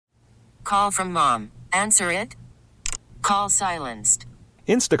call from mom. Answer it. Call silenced.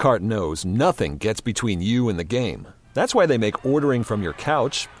 Instacart knows nothing gets between you and the game. That's why they make ordering from your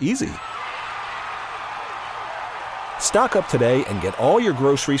couch easy. Stock up today and get all your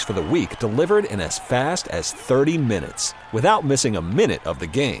groceries for the week delivered in as fast as 30 minutes without missing a minute of the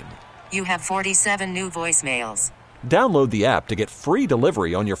game. You have 47 new voicemails. Download the app to get free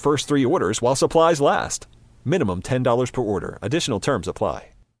delivery on your first 3 orders while supplies last. Minimum $10 per order. Additional terms apply.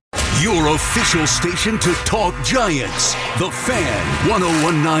 Your official station to talk Giants. The Fan,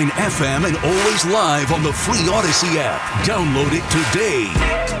 101.9 FM, and always live on the free Odyssey app. Download it today.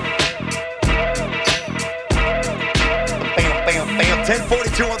 Bam.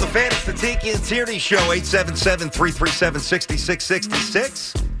 10:42 on the Fan. It's the Tiki and Tierney Show.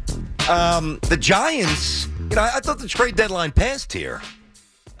 877-337-6666. The Giants, I thought the trade deadline passed here,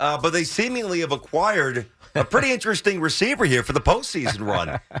 but they seemingly have acquired a pretty interesting receiver here for the postseason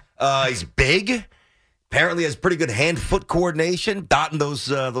run. He's big. Apparently has pretty good hand-foot coordination, dotting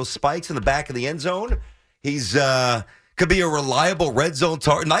those spikes in the back of the end zone. He's could be a reliable red zone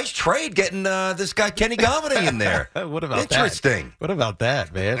target. Nice trade getting this guy Kenny Golladay in there. What about Interesting. That? What about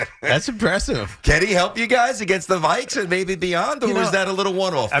that, man? That's impressive. Can he help you guys against the Vikes and maybe beyond, or was that a little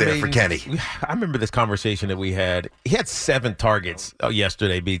one-off for Kenny? I remember this conversation that we had. He had 7 targets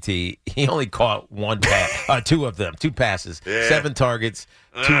yesterday, BT. He only caught 1 pass, 2 of them, 2 passes, 7 targets,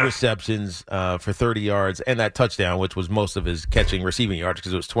 2 receptions for 30 yards, and that touchdown, which was most of his receiving yards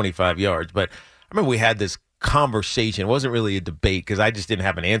because it was 25 yards. But I remember we had this conversation. It wasn't really a debate because I just didn't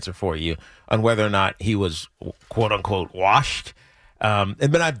have an answer for you on whether or not he was quote unquote washed. And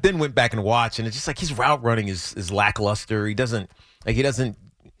then I then went back and watched, and it's just like his route running is lackluster. He doesn't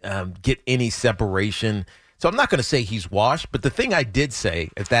get any separation. So I'm not going to say he's washed, but the thing I did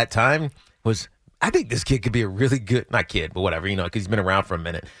say at that time was I think this kid could be a really good, not kid, but whatever, because he's been around for a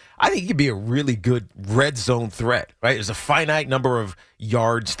minute. I think he could be a really good red zone threat, right? There's a finite number of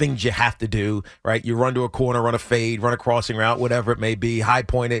yards, things you have to do, right? You run to a corner, run a fade, run a crossing route, whatever it may be, high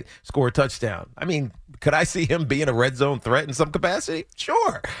point it, score a touchdown. I mean, could I see him being a red zone threat in some capacity?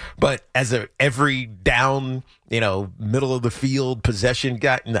 Sure. But as a every down, middle of the field possession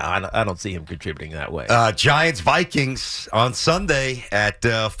guy, no, I don't see him contributing that way. Giants-Vikings on Sunday at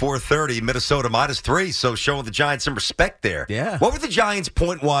 4:30, Minnesota -3, so showing the Giants some respect there. Yeah. What were the Giants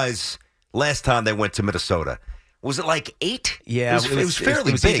point-wise last time they went to Minnesota? Was it like 8? Yeah, it was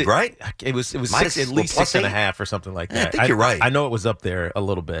fairly big, right? It was Minus, at least 6.5 or something like that. Yeah, I think you're right. I know it was up there a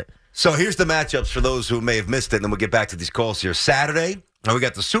little bit. So here's the matchups for those who may have missed it, and then we'll get back to these calls here. Saturday, we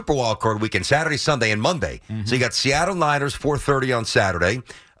got the Super Wild Card weekend, Saturday, Sunday, and Monday. Mm-hmm. So you got Seattle Niners, 4:30 on Saturday.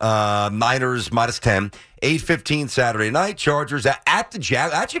 Niners -10. 8:15 Saturday night. Chargers at the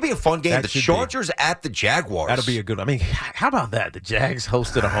Jaguars. That should be a fun game. The Chargers at the Jaguars. That'll be a good one. I mean, how about that? The Jags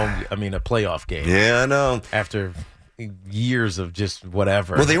hosted a playoff game. Yeah, I know. After years of just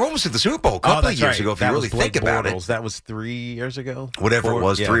whatever. Well, they were almost at the Super Bowl a couple of years ago, if you really think about it. That was 3 years ago? Whatever it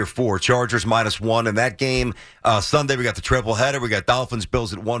was, 3 or 4. Chargers -1 in that game. Sunday, we got the triple header. We got Dolphins,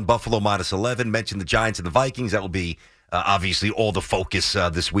 Bills at 1, Buffalo -11. Mentioned the Giants and the Vikings. That will be obviously all the focus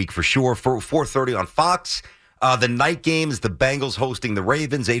this week for sure. 4:30 on Fox. The night game is the Bengals hosting the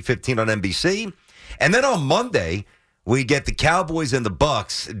Ravens, 8:15 on NBC. And then on Monday, we get the Cowboys and the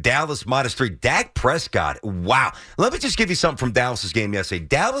Bucks, Dallas -3. Dak Prescott, wow. Let me just give you something from Dallas's game yesterday.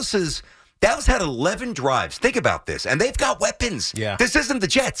 Dallas had 11 drives. Think about this. And they've got weapons. Yeah. This isn't the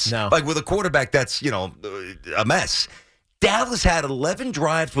Jets. No. Like with a quarterback that's, a mess. Dallas had 11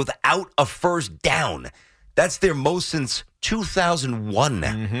 drives without a first down. That's their most since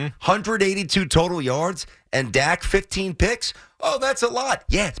 2001. 182 total yards, and Dak 15 picks. Oh, that's a lot.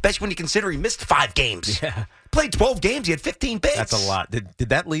 Yeah, especially when you consider he missed 5 games. Yeah. Played 12 games. He had 15 picks. That's a lot. Did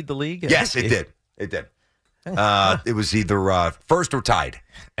that lead the league? Yes, it did. It did. It was either first or tied.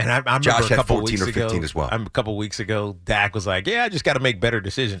 And I remember Josh had a couple 14 weeks or 15 ago, as well. A couple weeks ago, Dak was like, I just got to make better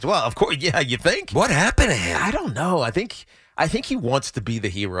decisions. Well, of course, yeah, you think? What happened to him? I don't know. I think he wants to be the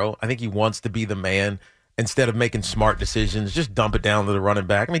hero. I think he wants to be the man. Instead of making smart decisions, just dump it down to the running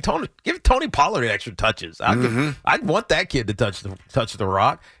back. I mean, give Tony Pollard extra touches. I'd want that kid to touch the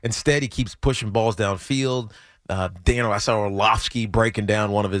rock. Instead, he keeps pushing balls downfield. I saw Orlovsky breaking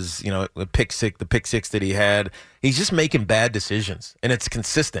down one of his, the pick six that he had. He's just making bad decisions, and it's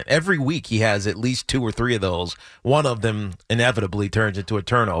consistent. Every week he has at least 2 or 3 of those. One of them inevitably turns into a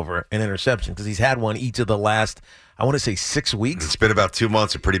turnover, an interception, because he's had one each of the last, I want to say 6 weeks. It's been about 2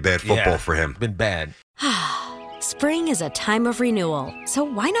 months of pretty bad football for him. Been bad. Spring is a time of renewal, so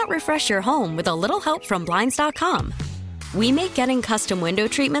why not refresh your home with a little help from Blinds.com? We make getting custom window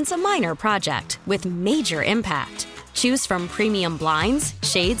treatments a minor project with major impact. Choose from premium blinds,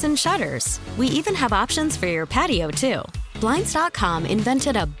 shades, and shutters. We even have options for your patio, too. Blinds.com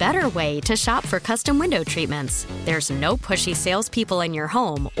invented a better way to shop for custom window treatments. There's no pushy salespeople in your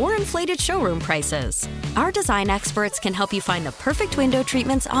home or inflated showroom prices. Our design experts can help you find the perfect window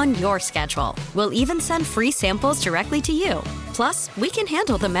treatments on your schedule. We'll even send free samples directly to you. Plus, we can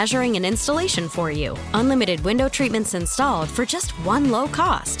handle the measuring and installation for you. Unlimited window treatments installed for just one low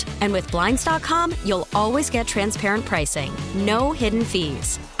cost. And with Blinds.com, you'll always get transparent pricing. No hidden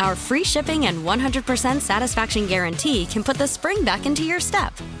fees. Our free shipping and 100% satisfaction guarantee can put the spring back into your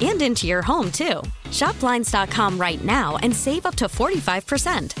step and into your home, too. Shop Blinds.com right now and save up to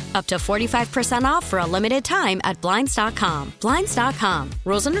 45%. Up to 45% off for a limited time at Blinds.com. Blinds.com.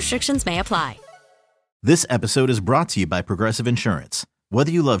 Rules and restrictions may apply. This episode is brought to you by Progressive Insurance. Whether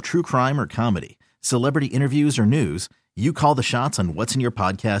you love true crime or comedy, celebrity interviews or news, you call the shots on what's in your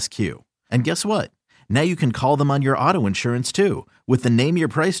podcast queue. And guess what? Now you can call them on your auto insurance too with the Name Your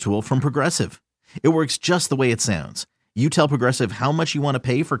Price tool from Progressive. It works just the way it sounds. You tell Progressive how much you want to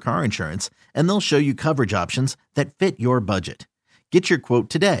pay for car insurance, and they'll show you coverage options that fit your budget. Get your quote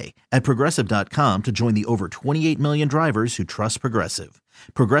today at Progressive.com to join the over 28 million drivers who trust Progressive.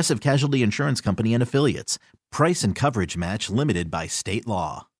 Progressive Casualty Insurance Company and Affiliates. Price and coverage match limited by state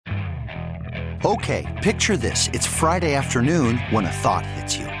law. Okay, picture this. It's Friday afternoon when a thought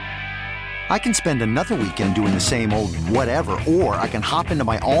hits you. I can spend another weekend doing the same old whatever, or I can hop into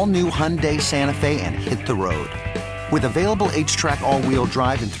my all-new Hyundai Santa Fe and hit the road. With available H-Track all-wheel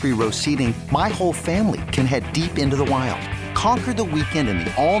drive and 3-row seating, my whole family can head deep into the wild. Conquer the weekend in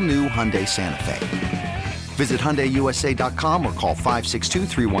the all-new Hyundai Santa Fe. Visit HyundaiUSA.com or call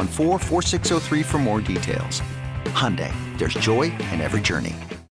 562-314-4603 for more details. Hyundai, there's joy in every journey.